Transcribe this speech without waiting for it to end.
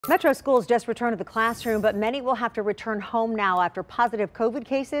Metro schools just returned to the classroom, but many will have to return home now after positive COVID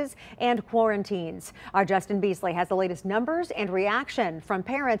cases and quarantines. Our Justin Beasley has the latest numbers and reaction from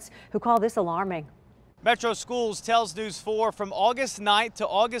parents who call this alarming. Metro Schools tells News 4 from August 9th to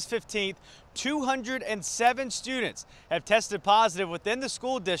August 15th, 207 students have tested positive within the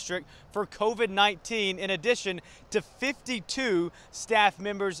school district for COVID-19, in addition to 52 staff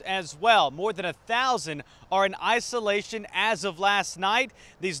members as well. More than 1,000 are in isolation as of last night.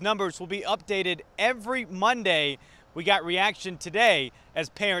 These numbers will be updated every Monday. We got reaction today as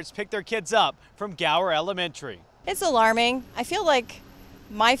parents pick their kids up from Gower Elementary. It's alarming. I feel like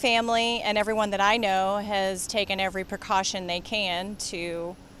my family and everyone that I know has taken every precaution they can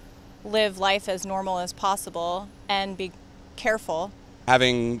to live life as normal as possible and be careful.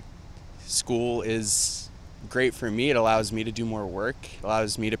 Having school is great for me. It allows me to do more work, it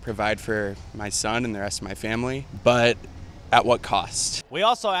allows me to provide for my son and the rest of my family, but at what cost? We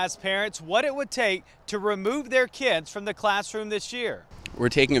also asked parents what it would take to remove their kids from the classroom this year. We're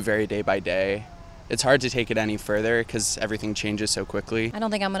taking it very day by day. It's hard to take it any further because everything changes so quickly. I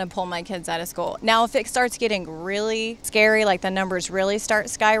don't think I'm going to pull my kids out of school. Now, if it starts getting really scary, like the numbers really start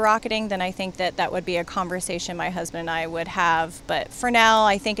skyrocketing, then I think that would be a conversation my husband and I would have. But for now,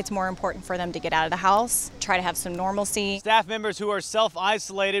 I think it's more important for them to get out of the house, try to have some normalcy. Staff members who are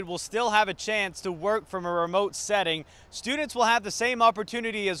self-isolated will still have a chance to work from a remote setting. Students will have the same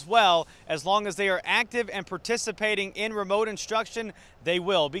opportunity as well. As long as they are active and participating in remote instruction, they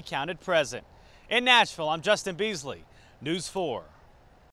will be counted present. In Nashville, I'm Justin Beasley, News 4.